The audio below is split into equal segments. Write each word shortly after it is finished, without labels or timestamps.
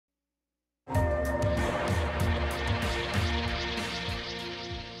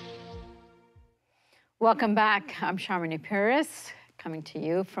Welcome back. I'm Sharmini Paris, coming to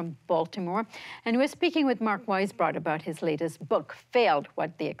you from Baltimore. And we're speaking with Mark Weisbrot about his latest book, Failed: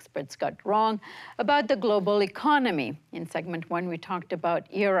 What the Experts Got Wrong, about the global economy. In segment 1, we talked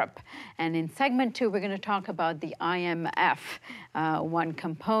about Europe. And in segment 2, we're going to talk about the IMF, one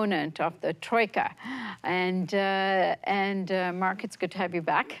component of the Troika. And Mark, it's good to have you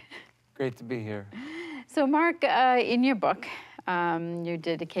back. Great to be here. So Mark, in your book, you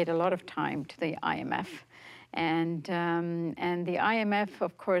dedicate a lot of time to the IMF. And the IMF,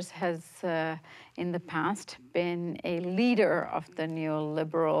 of course, has in the past been a leader of the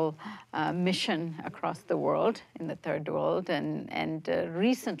neoliberal mission across the world, in the third world. And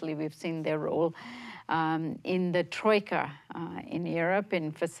recently we've seen their role in the Troika in Europe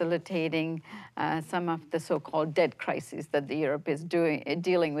in facilitating some of the so-called debt crises that the Europe is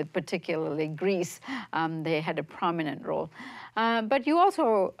dealing with, particularly Greece. They had a prominent role. But you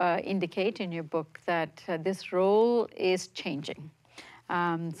also indicate in your book that this role is changing.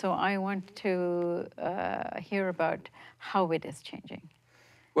 So I want to hear about how it is changing.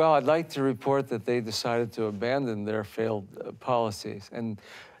 Well, I'd like to report that they decided to abandon their failed policies. And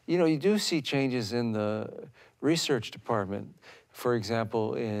you know, you do see changes in the research department. For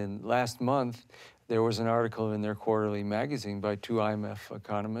example, in last month, there was an article in their quarterly magazine by 2 IMF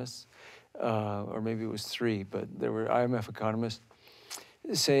economists, or maybe it was 3, but there were IMF economists,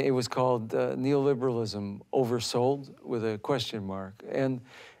 say it was called Neoliberalism Oversold, with a question mark. And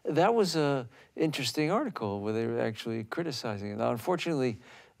that was an interesting article where they were actually criticizing it. Now, unfortunately,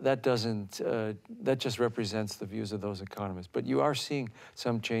 that just represents the views of those economists. But you are seeing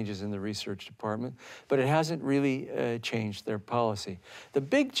some changes in the research department, but it hasn't really changed their policy. The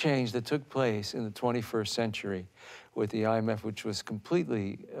big change that took place in the 21st century with the IMF, which was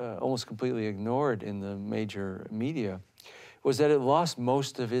almost completely ignored in the major media, was that it lost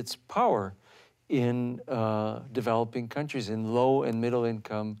most of its power in developing countries, in low and middle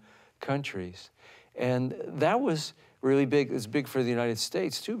income countries. And that was really big. It's big for the United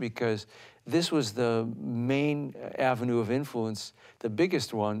States too, because this was the main avenue of influence, the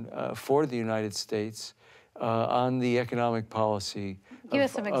biggest one for the United States on the economic policy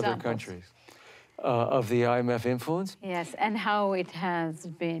of other countries. Of the IMF influence? Yes, and how it has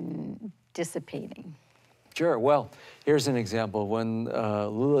been dissipating. Sure. Well, here's an example. When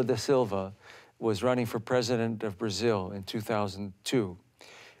Lula da Silva was running for president of Brazil in 2002,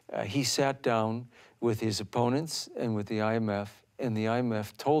 he sat down with his opponents and with the IMF, and the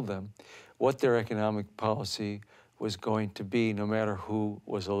IMF told them what their economic policy was going to be no matter who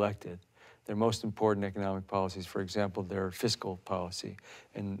was elected. Their most important economic policies, for example, their fiscal policy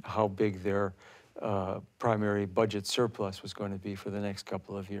and how big their primary budget surplus was going to be for the next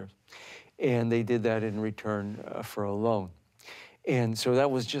couple of years. And they did that in return for a loan. And so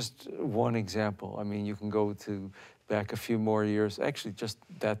that was just one example. I mean, you can go back a few more years, actually just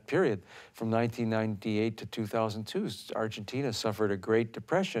that period, from 1998 to 2002, Argentina suffered a Great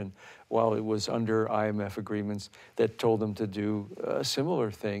Depression while it was under IMF agreements that told them to do similar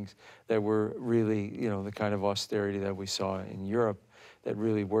things that were really, you know, the kind of austerity that we saw in Europe that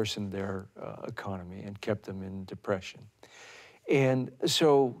really worsened their economy and kept them in depression. And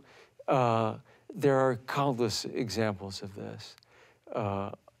so there are countless examples of this.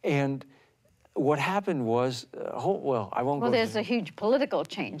 And what happened was, well, I won't go. Well, there's a huge political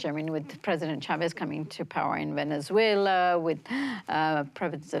change. I mean, with President Chavez coming to power in Venezuela, with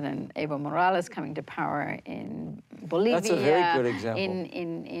President Evo Morales coming to power in Bolivia. That's a very good example.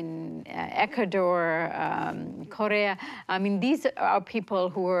 In Ecuador, Korea. I mean, these are people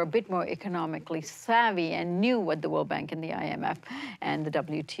who were a bit more economically savvy and knew what the World Bank and the IMF and the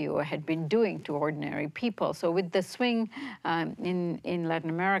WTO had been doing to ordinary people. So with the swing in Latin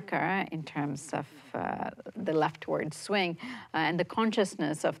America in terms of the leftward swing and the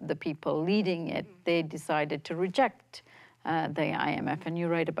consciousness of the people leading it, they decided to reject the IMF, and you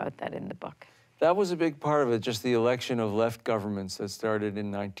write about that in the book. That was a big part of it, just the election of left governments that started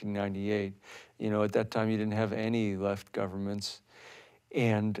in 1998. You know, at that time you didn't have any left governments.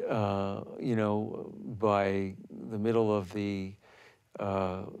 And, you know, by the middle of the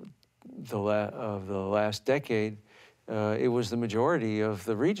last decade, it was the majority of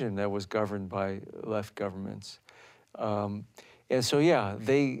the region that was governed by left governments. And so, yeah,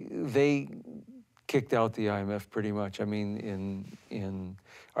 they kicked out the IMF pretty much. I mean, in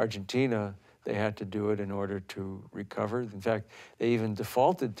Argentina, they had to do it in order to recover. In fact, they even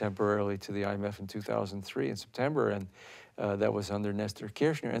defaulted temporarily to the IMF in 2003 in September, and that was under Nestor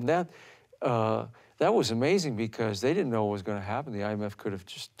Kirchner. And that was amazing because they didn't know what was going to happen. The IMF could have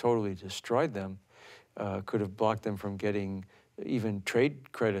just totally destroyed them. Could have blocked them from getting even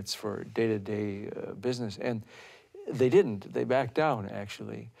trade credits for day-to-day business. And they didn't. They backed down,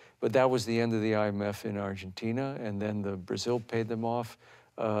 actually. But that was the end of the IMF in Argentina, and then Brazil paid them off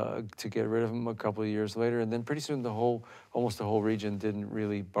to get rid of them a couple of years later. And then pretty soon almost the whole region didn't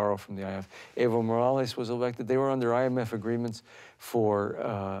really borrow from the IMF. Evo Morales was elected. They were under IMF agreements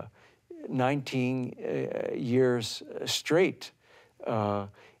for 19 years straight.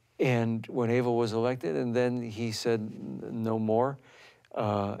 And when Evo was elected, and then he said no more.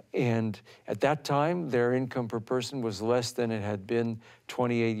 And at that time, their income per person was less than it had been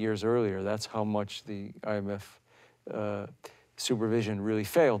 28 years earlier. That's how much the IMF supervision really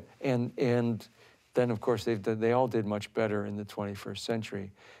failed. And then, of course, they all did much better in the 21st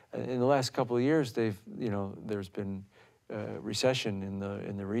century. In the last couple of years, there's been recession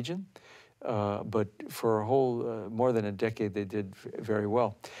in the region. But for a whole more than a decade, they did very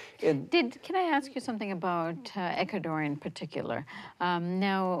well. And can I ask you something about Ecuador in particular?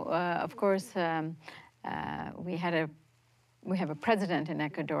 Now, of course, we have a president in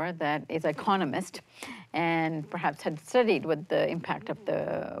Ecuador that is an economist and perhaps had studied what the impact of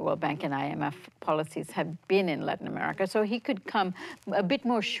the World Bank and IMF policies have been in Latin America. So he could come a bit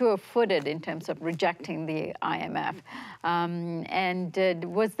more sure-footed in terms of rejecting the IMF.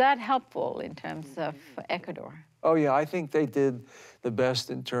 Was that helpful in terms of Ecuador? Oh, yeah, I think they did the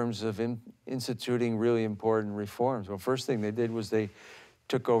best in terms of instituting really important reforms. Well, first thing they did was they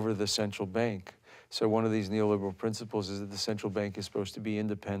took over the central bank. So one of these neoliberal principles is that the central bank is supposed to be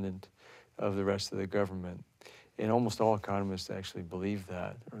independent of the rest of the government. And almost all economists actually believe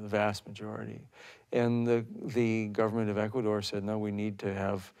that, or the vast majority. And the government of Ecuador said, no, we need to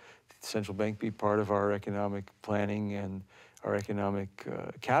have the central bank be part of our economic planning and our economic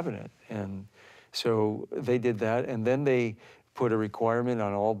cabinet. And so they did that, and then they put a requirement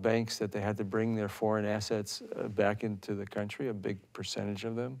on all banks that they had to bring their foreign assets back into the country, a big percentage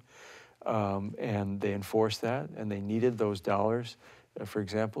of them. And they enforced that, and they needed those dollars, for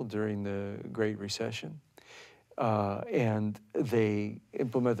example, during the Great Recession. And they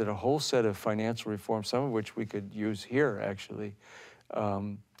implemented a whole set of financial reforms, some of which we could use here, actually,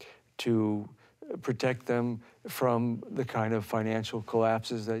 to protect them from the kind of financial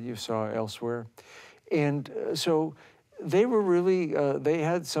collapses that you saw elsewhere. And so they were really, they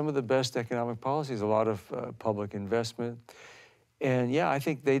had some of the best economic policies, a lot of public investment. And yeah, I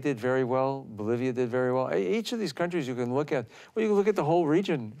think they did very well. Bolivia did very well. Each of these countries you can look at, well, you can look at the whole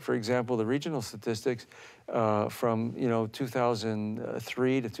region, for example, the regional statistics from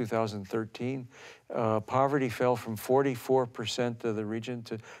 2003 to 2013. Poverty fell from 44% of the region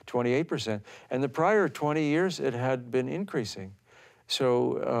to 28%. And the prior 20 years, it had been increasing.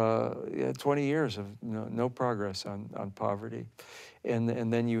 So yeah, 20 years of no progress on poverty.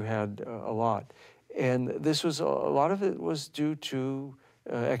 And then you had a lot. And this was, a lot of it was due to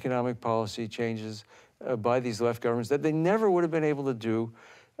economic policy changes by these left governments that they never would have been able to do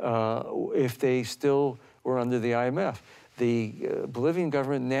if they still were under the IMF. The Bolivian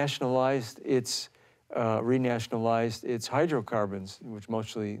government nationalized renationalized its hydrocarbons, which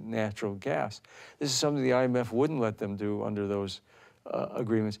mostly natural gas. This is something the IMF wouldn't let them do under those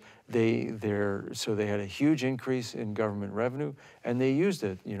agreements. So they had a huge increase in government revenue, and they used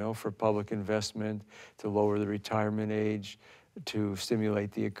it, for public investment, to lower the retirement age, to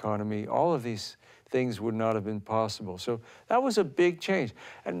stimulate the economy. All of these things would not have been possible. So that was a big change.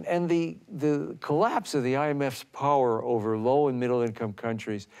 And the collapse of the IMF's power over low and middle income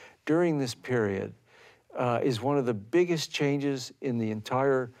countries during this period is one of the biggest changes in the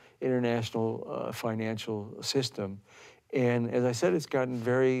entire international financial system. And as I said, it's gotten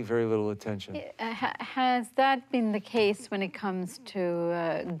very, very little attention. Has that been the case when it comes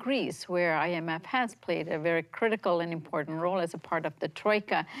to Greece, where IMF has played a very critical and important role as a part of the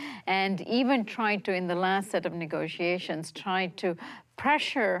Troika, and even tried to, in the last set of negotiations, tried to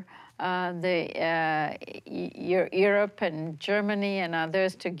pressure Europe and Germany and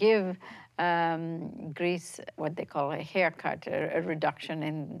others to give Greece what they call a haircut, a reduction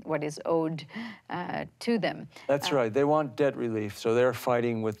in what is owed to them. That's right. They want debt relief, so they're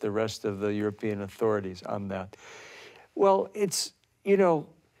fighting with the rest of the European authorities on that. Well, it's,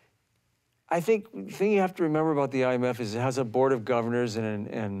 I think the thing you have to remember about the IMF is it has a board of governors and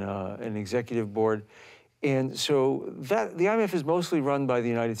an executive board. And so the IMF is mostly run by the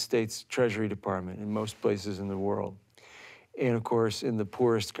United States Treasury Department in most places in the world. And of course, in the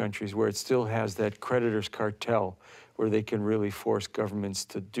poorest countries where it still has that creditors cartel, where they can really force governments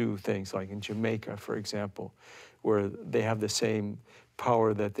to do things, like in Jamaica, for example, where they have the same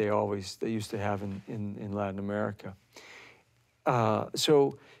power that they used to have in Latin America. But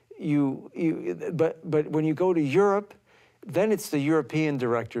when you go to Europe, then it's the European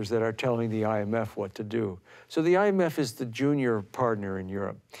directors that are telling the IMF what to do. So the IMF is the junior partner in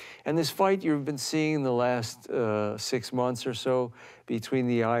Europe. And this fight you've been seeing in the last 6 months or so between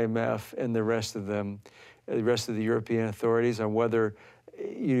the IMF and the rest of them, the rest of the European authorities on whether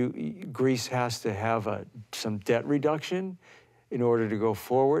Greece has to have some debt reduction in order to go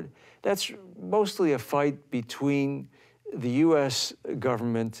forward. That's mostly a fight between the US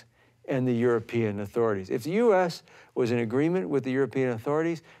government and the European authorities. If the US was in agreement with the European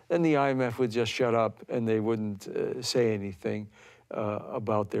authorities, then the IMF would just shut up and they wouldn't say anything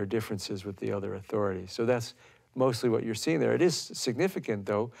about their differences with the other authorities. So that's mostly what you're seeing there. It is significant,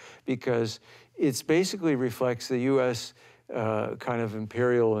 though, because it basically reflects the US kind of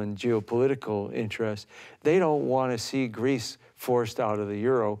imperial and geopolitical interests. They don't want to see Greece forced out of the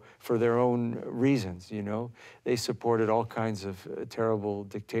euro for their own reasons, you know. They supported all kinds of terrible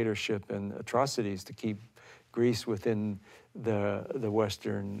dictatorship and atrocities to keep Greece within the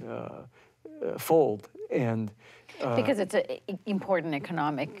Western fold. And because it's an important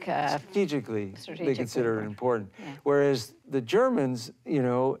economic... strategically, they consider it important. Yeah. Whereas the Germans, you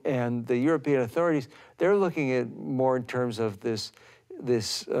know, and the European authorities, they're looking at more in terms of this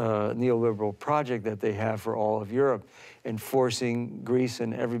neoliberal project that they have for all of Europe and forcing Greece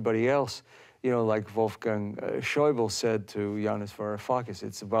and everybody else, you know, like Wolfgang Schäuble said to Yanis Varoufakis,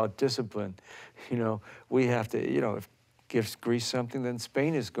 it's about discipline. You know, we have to, you know, if gives Greece something, then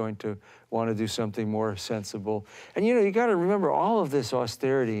Spain is going to want to do something more sensible. And you know, you got to remember, all of this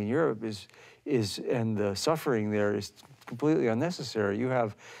austerity in Europe and the suffering there is completely unnecessary. You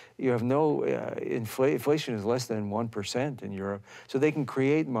have no inflation is less than 1% in Europe, so they can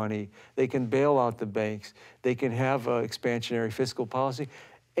create money, they can bail out the banks, they can have expansionary fiscal policy,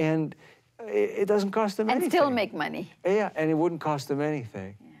 and it doesn't cost them anything. And still make money. Yeah, and it wouldn't cost them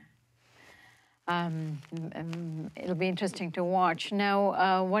anything. It'll be interesting to watch.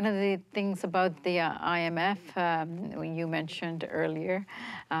 Now, one of the things about the IMF, you mentioned earlier,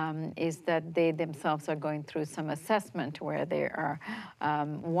 is that they themselves are going through some assessment where they are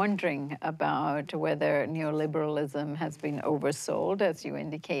wondering about whether neoliberalism has been oversold, as you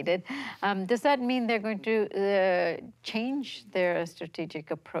indicated. Does that mean they're going to change their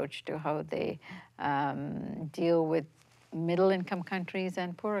strategic approach to how they deal with middle-income countries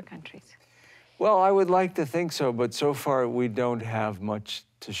and poorer countries? Well, I would like to think so, but so far we don't have much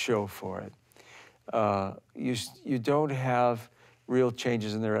to show for it. You don't have real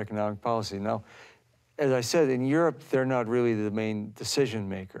changes in their economic policy. Now, as I said, in Europe, they're not really the main decision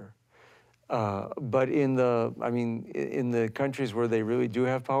maker. But in the countries where they really do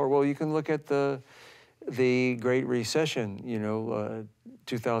have power, well, you can look at the Great Recession, you know,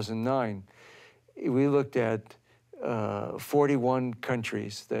 2009. We looked at 41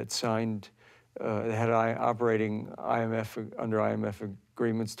 countries that signed that had operating under IMF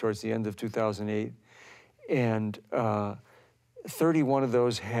agreements towards the end of 2008, and 31 of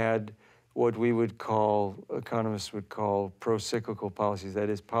those had what we would call, economists would call, pro-cyclical policies. That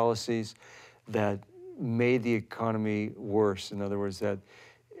is, policies that made the economy worse. In other words, that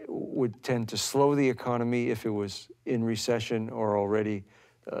would tend to slow the economy if it was in recession or already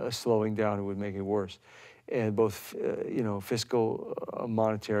slowing down. It would make it worse, and both, you know, fiscal,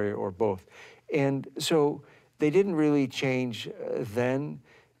 monetary, or both. And so they didn't really change then.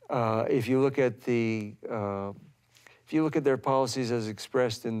 If you look at their policies as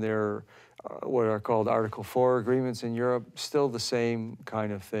expressed in their what are called Article 4 agreements in Europe, still the same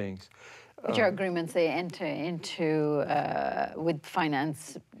kind of things. Which are agreements they enter into with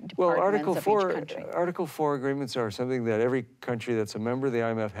finance departments well, of each country? Article 4 agreements are something that every country that's a member of the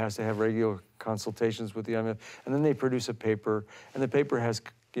IMF has to have regular consultations with the IMF, and then they produce a paper, and the paper has,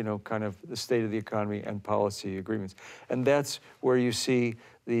 you know, kind of the state of the economy and policy agreements. And that's where you see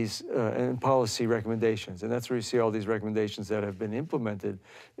these and policy recommendations. And that's where you see all these recommendations that have been implemented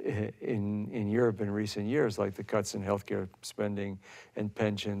in Europe in recent years, like the cuts in healthcare spending and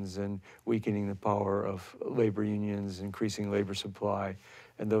pensions and weakening the power of labor unions, increasing labor supply,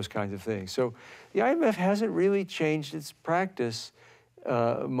 and those kinds of things. So the IMF hasn't really changed its practice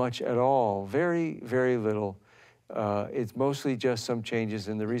much at all, very, very little. It's mostly just some changes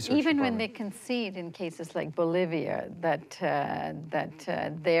in the research Even department. when they concede in cases like Bolivia that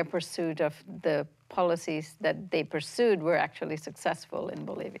their pursuit of the policies that they pursued were actually successful in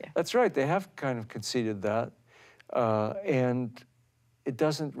Bolivia. That's right. They have kind of conceded that. And it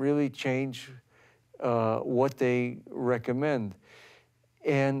doesn't really change what they recommend.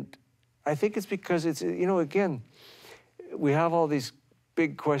 And I think it's because it's, you know, again, we have all these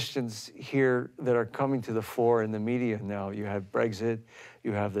big questions here that are coming to the fore in the media now. You have Brexit,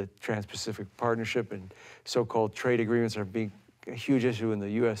 you have the Trans-Pacific Partnership, and so-called trade agreements are being a huge issue in the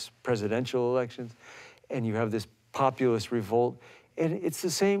US presidential elections. And you have this populist revolt. And it's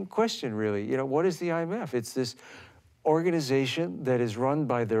the same question, really. You know, what is the IMF? It's this organization that is run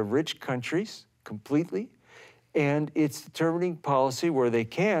by the rich countries completely, and it's determining policy where they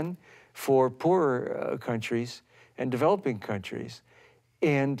can for poorer countries and developing countries.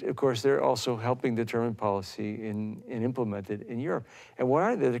 And of course, they're also helping determine policy and implement it in Europe. And what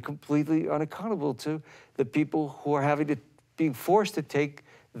are they? They're completely unaccountable to the people who are being forced to take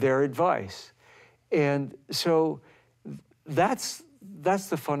their advice. And so that's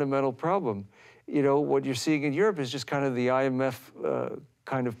the fundamental problem. You know, what you're seeing in Europe is just kind of the IMF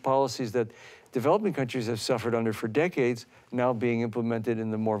kind of policies that developing countries have suffered under for decades, now being implemented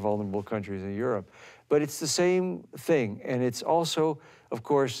in the more vulnerable countries in Europe. But it's the same thing, and it's also, of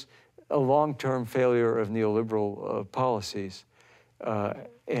course, a long-term failure of neoliberal policies,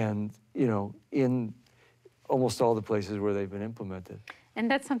 and, you know, in almost all the places where they've been implemented. And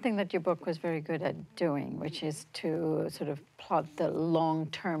that's something that your book was very good at doing, which is to sort of plot the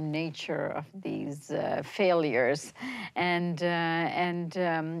long-term nature of these failures. And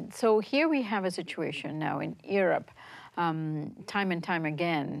so here we have a situation now in Europe, time and time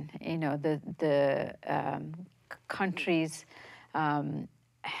again, you know, the countries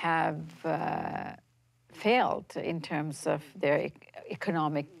have failed in terms of their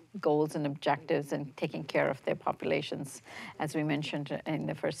economic goals and objectives and taking care of their populations. As we mentioned in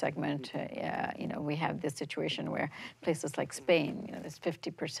the first segment, you know, we have this situation where places like Spain, you know, there's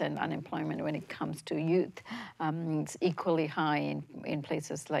 50% unemployment when it comes to youth. It's equally high in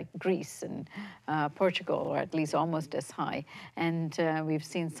places like Greece and Portugal, or at least almost as high. And we've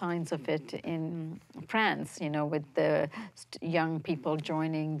seen signs of it in France, you know, with the young people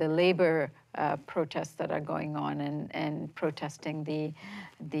joining the labor protests that are going on and protesting the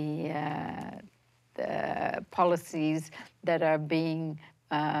policies that are being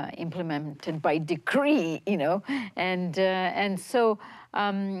implemented by decree, you know, and so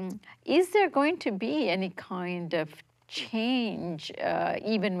is there going to be any kind of change,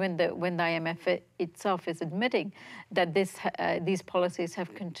 even when the IMF itself is admitting that these policies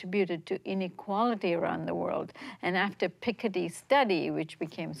have contributed to inequality around the world? And after Piketty's study, which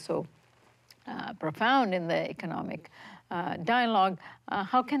became so profound in the economic dialogue,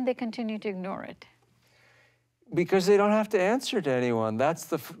 how can they continue to ignore it? Because they don't have to answer to anyone. That's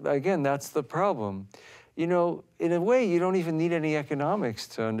the problem. You know, in a way, you don't even need any economics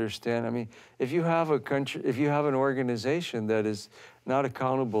to understand. I mean, if you have a country, if you have an organization that is not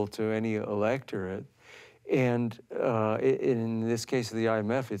accountable to any electorate, and in this case of the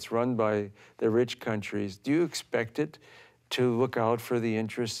IMF, it's run by the rich countries, do you expect it to look out for the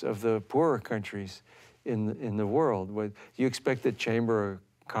interests of the poorer countries in the world? Do you expect the Chamber of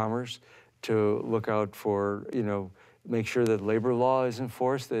Commerce to look out for, you know, make sure that labor law is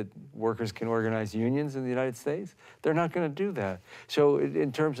enforced, that workers can organize unions in the United States? They're not going to do that. So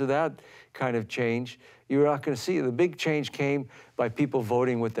in terms of that kind of change, you're not going to see it. The big change came by people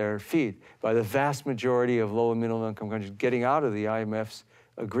voting with their feet, by the vast majority of low and middle income countries getting out of the IMF's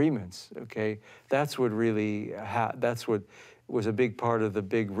agreements, okay? That's what really, that's what was a big part of the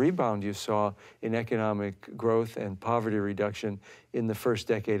big rebound you saw in economic growth and poverty reduction in the first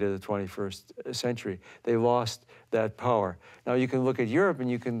decade of the 21st century. They lost that power. Now you can look at Europe and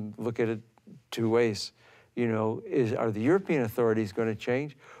you can look at it two ways. You know, are the European authorities going to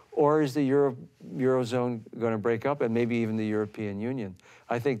change, or is the Eurozone going to break up, and maybe even the European Union?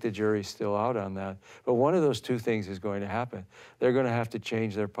 I think the jury's still out on that. But one of those two things is going to happen. They're going to have to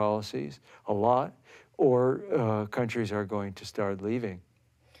change their policies a lot, or countries are going to start leaving.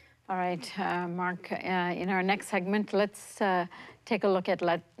 All right, Mark, in our next segment, let's take a look at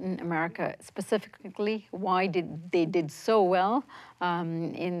Latin America specifically. Why they did so well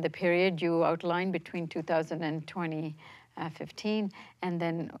in the period you outlined between 2000 and 2015, and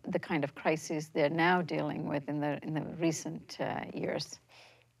then the kind of crises they're now dealing with in the recent years.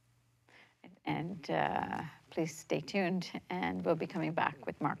 And please stay tuned, and we'll be coming back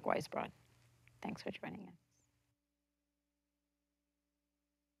with Mark Weisbrot. Thanks for joining us.